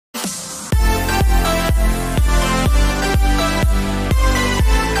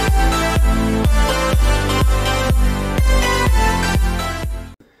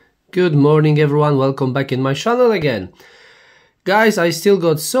Good morning everyone, welcome back in my channel again. Guys, I still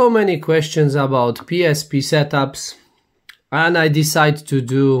got so many questions about PSP setups and I decided to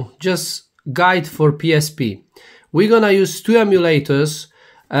do just guide for PSP. We're gonna use two emulators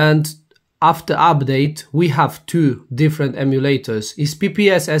and after update we have two different emulators. It's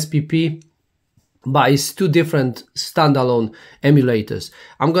ppsspp, but it's two different standalone emulators.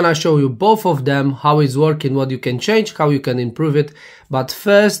 I'm gonna show you both of them, how it's working, what you can change, how you can improve it. But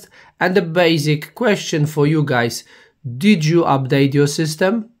first, and the basic question for you guys, did you update your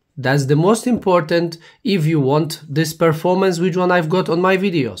system? That's the most important if you want this performance which one I've got on my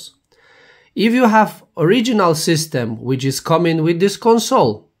videos. If you have original system which is coming with this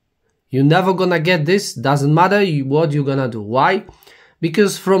console, you're never gonna get this, doesn't matter what you're gonna do. Why?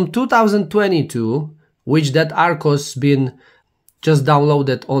 Because from 2022, which that RCOS been just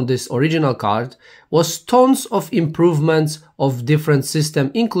downloaded on this original card, was tons of improvements of different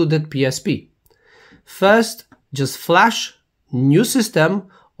system, included PSP. First, just flash new system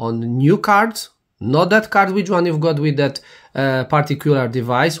on new cards, not that card which one you've got with that particular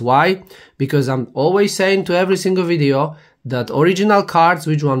device. Why? Because I'm always saying to every single video that original cards,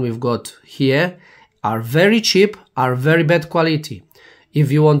 which one we've got here, are very cheap, are very bad quality. If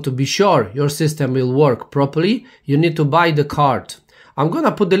you want to be sure your system will work properly, you need to buy the card. I'm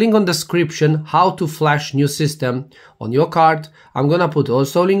gonna put the link on the description how to flash new system on your card. I'm gonna put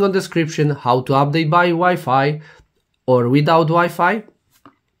also link on the description how to update by Wi-Fi or without Wi-Fi.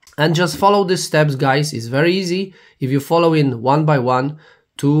 And just follow the steps, guys. It's very easy if you follow in one by one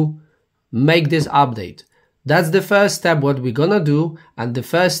to make this update. That's the first step what we're gonna do, and the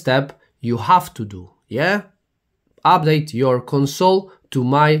first step you have to do, yeah? Update your console to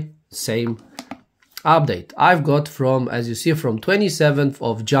my same update. I've got from, as you see, from 27th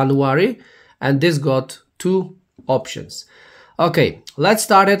of January, and this got two options. Okay, let's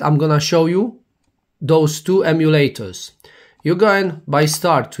start it. I'm gonna show you those two emulators. You're going by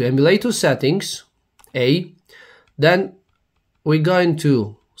start to emulator settings, A, then we're going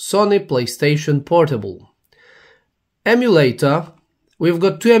to Sony PlayStation Portable. Emulator, we've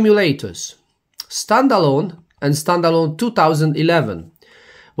got two emulators, Standalone and Standalone 2011.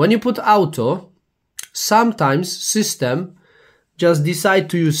 When you put auto, sometimes system just decide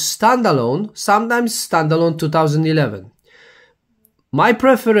to use Standalone, sometimes Standalone 2011. My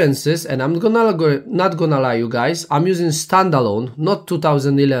preferences, and I'm not gonna lie you guys, I'm using Standalone, not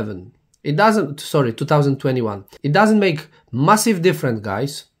 2011. It doesn't, sorry, 2021. It doesn't make massive difference,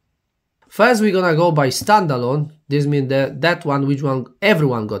 guys. First we're gonna go by Standalone. This means that one which one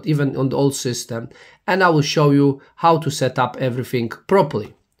everyone got, even on the old system, and I will show you how to set up everything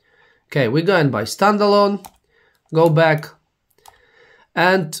properly. Okay, we're going by Standalone, go back,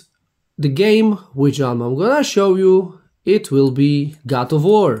 and the game which I'm gonna show you, it will be God of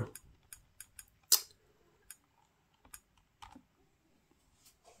War.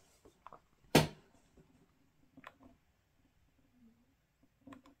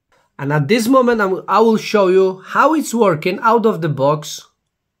 And at this moment I will show you how it's working out of the box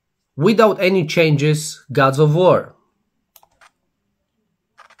without any changes, Gods of War.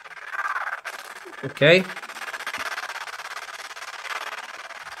 Okay.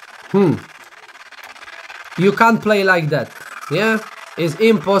 You can't play like that. Yeah, it's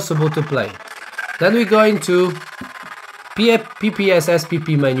impossible to play. Then we go into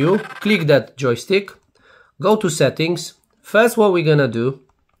ppsspp menu, click that joystick, go to settings. First what we're gonna do,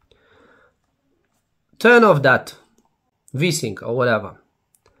 turn off that VSync or whatever.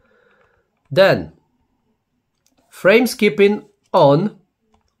 Then frame skipping on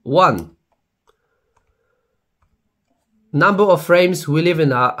 1. Number of frames we leave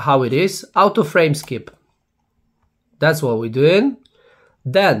in how it is, auto frame skip. That's what we're doing.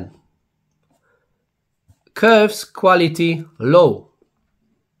 Then curves quality low.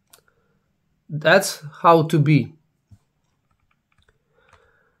 That's how to be.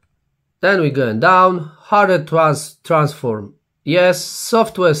 Then we're going down, harder transform, yes.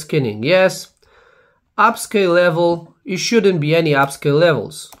 Software skinning, yes. Upscale level, it shouldn't be any upscale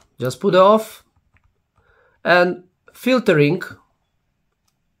levels. Just put it off. And filtering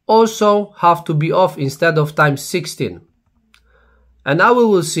also have to be off instead of times 16. And now we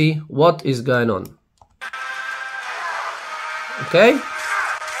will see what is going on. Okay.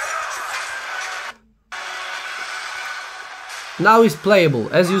 Now it's playable.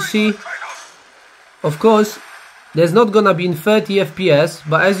 As you see, of course, there's not gonna be in 30 FPS,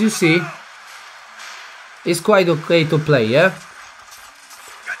 but as you see, it's quite okay to play, yeah?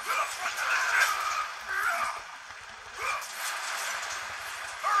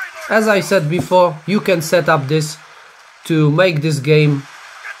 As I said before, you can set up this to make this game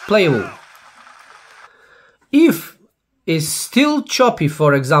playable. If it's still choppy,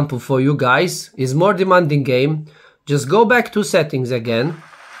 for example, for you guys, is more demanding game, just go back to settings again.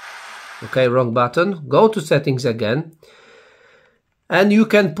 Okay, wrong button. Go to settings again. And you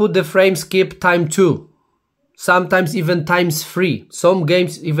can put the frame skip time 2. Sometimes even times 3. Some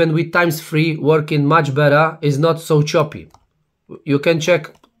games even with times 3 working much better, is not so choppy. You can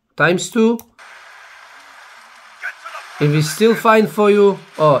check times 2. If it's still fine for you,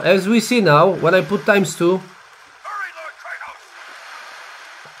 oh, as we see now, when I put times 2,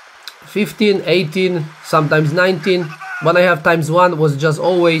 15, 18, sometimes 19. When I have times 1 was just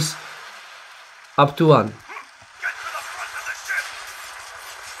always up to 1.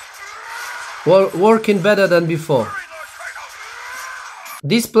 Working better than before.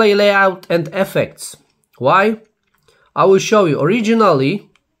 Display layout and effects. Why? I will show you. Originally,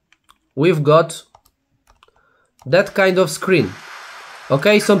 we've got that kind of screen.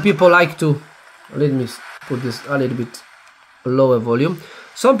 Okay, some people like to, let me put this a little bit lower volume.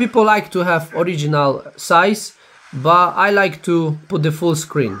 Some people like to have original size, but I like to put the full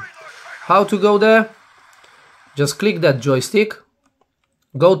screen. How to go there? Just click that joystick,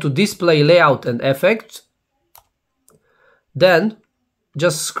 go to display layout and effects, then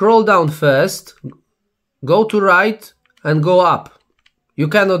just scroll down first, go to right and go up. You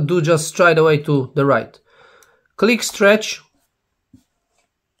cannot do just straight away to the right. Click stretch,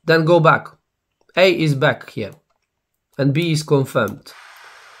 then go back. A is back here and B is confirmed.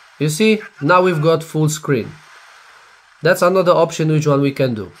 You see, now we've got full screen. That's another option which one we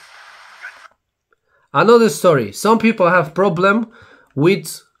can do. Another story. Some people have problem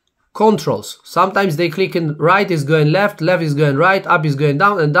with controls. Sometimes they click in right is going left, left is going right, up is going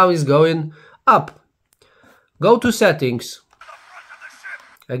down, and down is going up. Go to settings.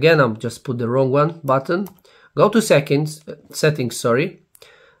 Again, I'm just put the wrong one button. Go to settings, sorry.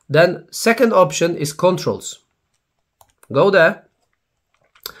 Then second option is controls. Go there.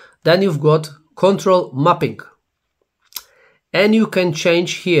 Then you've got control mapping. And you can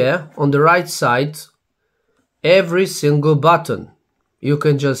change here on the right side every single button. You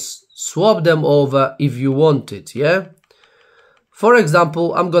can just swap them over if you want it, yeah? For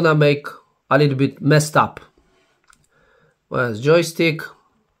example, I'm gonna make a little bit messed up. Where's joystick?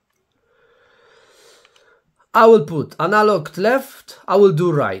 I will put analog left, I will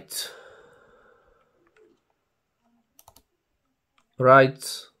do right.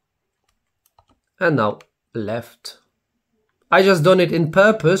 Right. And now left. I just done it in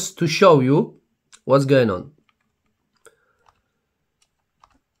purpose to show you what's going on.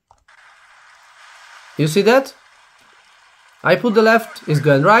 You see that? I put the left, is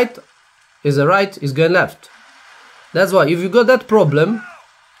going right, is the right, is going left. That's why if you got that problem,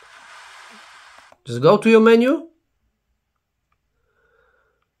 just go to your menu,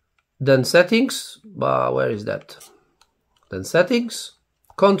 then settings, where is that? Then settings,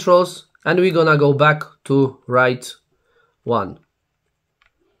 controls, and we're gonna go back to right one.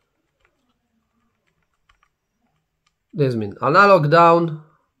 This means analog down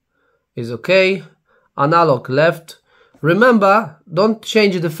is okay, analog left. Remember, don't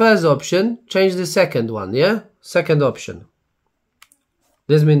change the first option, change the second one, yeah? Second option.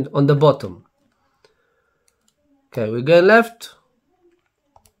 This means on the bottom. Okay, we're going left,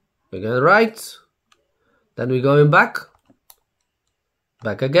 we're going right, then we're going back,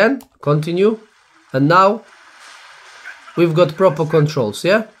 back again, continue, and now we've got proper controls,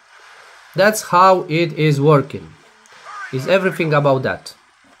 yeah? That's how it is working. Is everything about that.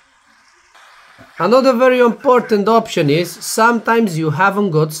 Another very important option is sometimes you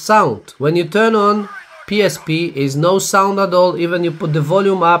haven't got sound. When you turn on PSP, is no sound at all, even you put the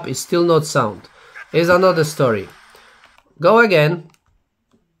volume up, it's still not sound. Is another story. Go again,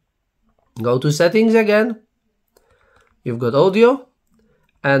 go to settings again, you've got audio,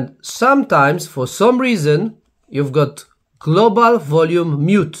 and sometimes for some reason you've got global volume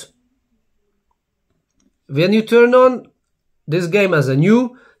mute. When you turn on this game as a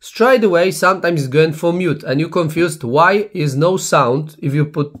new, straight away sometimes it's going for mute and you're confused why is no sound if you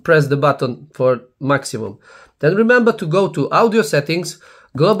press the button for maximum. Then remember to go to audio settings,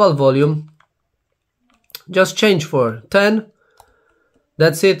 global volume, just change for 10,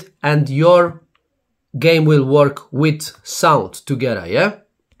 that's it, and your game will work with sound together, yeah?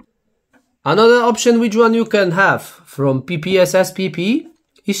 Another option which one you can have from ppsspp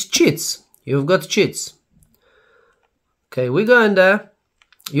is cheats. You've got cheats. Okay, we go in there.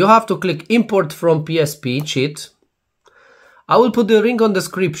 You have to click import from PSP cheat. I will put the link on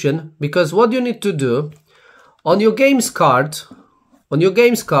description because what you need to do on your games card,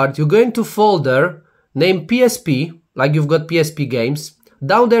 you go into folder named PSP, like you've got PSP games,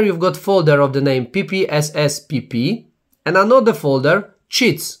 Down there you've got folder of the name ppsspp and another folder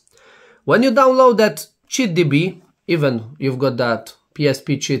cheats. When you download that cheatdb, even you've got that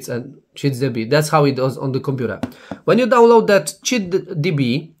PSP cheats and cheatsdb, that's how it does on the computer. When you download that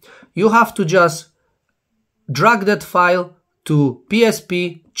cheatdb, you have to just drag that file to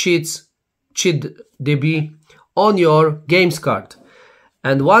PSP cheats cheatdb on your games card.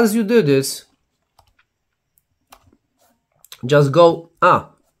 And once you do this, just go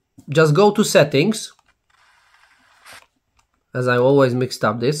to settings, as I always mixed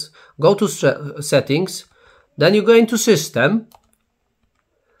up this. Go to settings, then you go into system,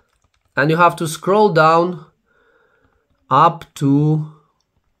 and you have to scroll down up to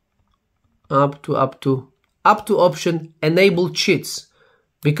option enable cheats,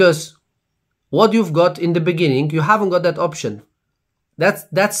 because what you've got in the beginning, you haven't got that option. That's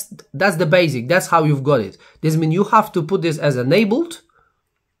the basic. That's how you've got it. This means you have to put this as enabled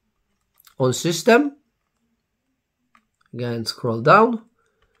on system. Again, scroll down,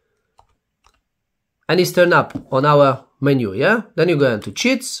 and it's turned up on our menu. Yeah. Then you go into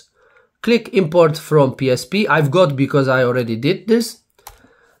cheats, click import from PSP. I've got because I already did this.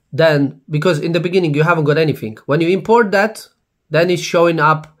 Then, because in the beginning you haven't got anything. When you import that, then it's showing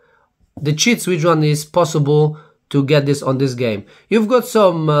up the cheats, which one is possible to get this on this game. You've got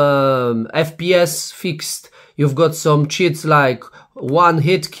some FPS fixed. You've got some cheats like one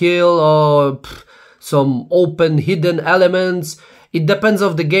hit kill or some open hidden elements. It depends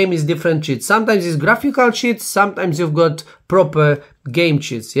of the game, is different cheats. Sometimes it's graphical cheats, sometimes you've got proper game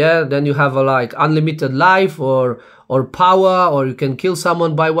cheats. Yeah, then you have a like unlimited life or power, or you can kill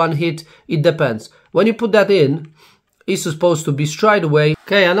someone by one hit. It depends. When you put that in, it's supposed to be straight away.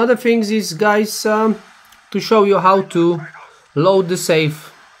 Okay, another thing is, guys, to show you how to load the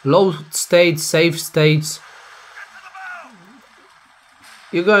load states, save states.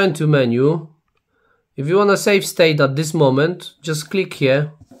 You go into menu. If you want to save state at this moment, just click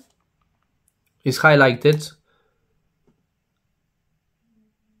here. It's highlighted.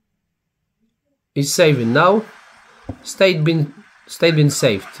 It's saving now. State been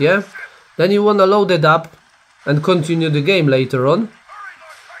saved, yeah? Then you want to load it up and continue the game later on.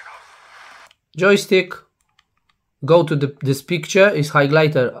 Joystick, go to this picture, is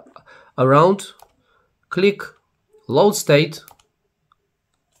highlighted around, click load state,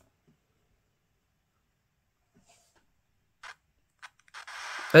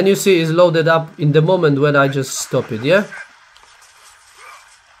 and you see it's loaded up in the moment when I just stop it, yeah?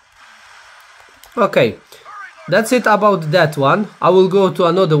 Okay, that's it about that one. I will go to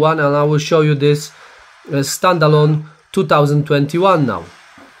another one and I will show you this Standalone 2021 now.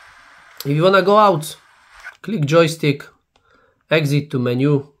 If you wanna go out, click joystick, exit to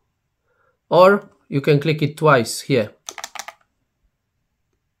menu, or you can click it twice here.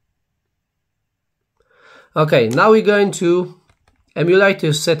 Okay, now we're going to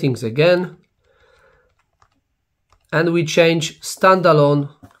emulator settings again, and we change Standalone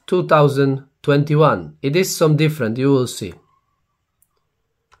 2021. It is some different, you will see.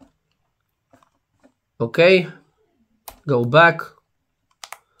 Okay, go back,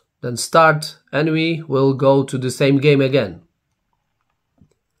 then start, and we will go to the same game again.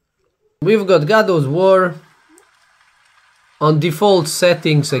 We've got God of War on default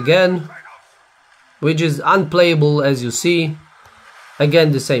settings again, which is unplayable, as you see.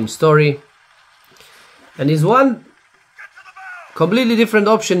 Again, the same story. And there's one completely different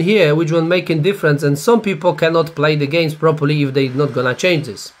option here, which will make a difference, and some people cannot play the games properly if they're not gonna change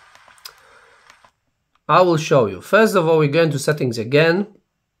this. I will show you. First of all, we're going to settings again.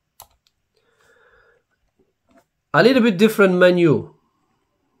 A little bit different menu.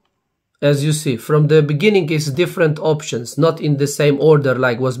 As you see, from the beginning is different options, not in the same order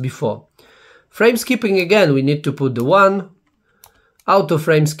like was before. Frame skipping again, we need to put the 1. Auto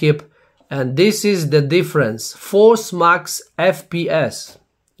frame skip, and this is the difference. Force max FPS.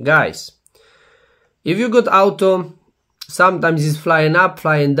 Guys, if you got auto, sometimes it's flying up,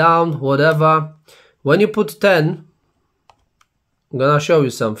 flying down, whatever. When you put 10, I'm gonna show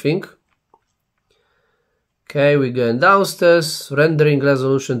you something. Okay, we're going downstairs, rendering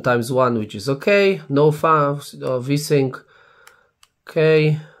resolution ×1, which is okay, no files or VSync.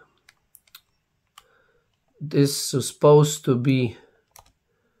 Okay, this is supposed to be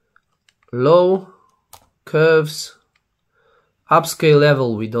low, curves, upscale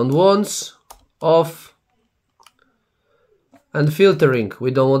level we don't want, off, and filtering we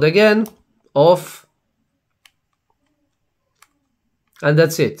don't want again, off, and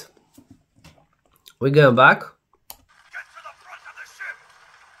that's it. We're going back.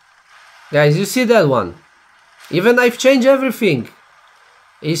 Guys, you see that one? Even I've changed everything.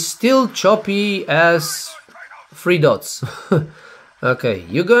 is still choppy as 3 dots. Okay,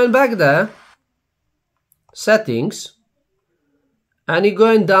 you're going back there, settings, and you're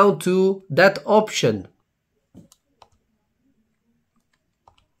going down to that option.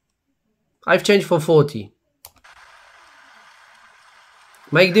 I've changed for 40.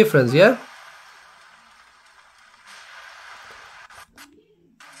 Make difference, yeah?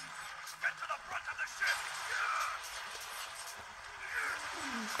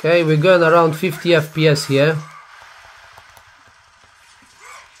 Okay, we're going around 50 FPS here.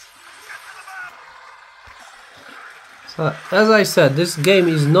 So, as I said, this game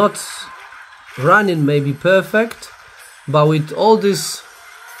is not running maybe perfect, but with all these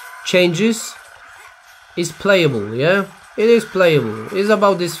changes, it's playable, yeah? It is playable. It's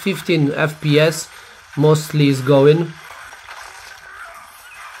about this 15 FPS mostly is going,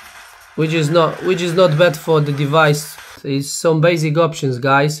 which is not bad for the device. It's some basic options,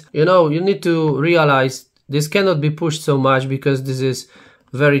 guys. You know, you need to realize this cannot be pushed so much because this is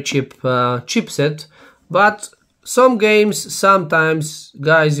very cheap chipset, but some games, sometimes,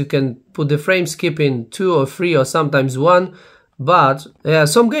 guys, you can put the frame skip in 2 or 3 or sometimes 1, but yeah,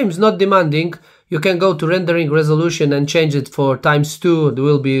 some games not demanding. You can go to rendering resolution and change it for ×2. It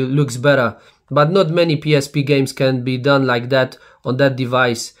will be looks better, but not many PSP games can be done like that on that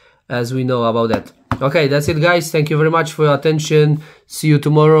device, as we know about that. Okay, that's it, guys. Thank you very much for your attention. See you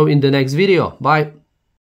tomorrow in the next video. Bye.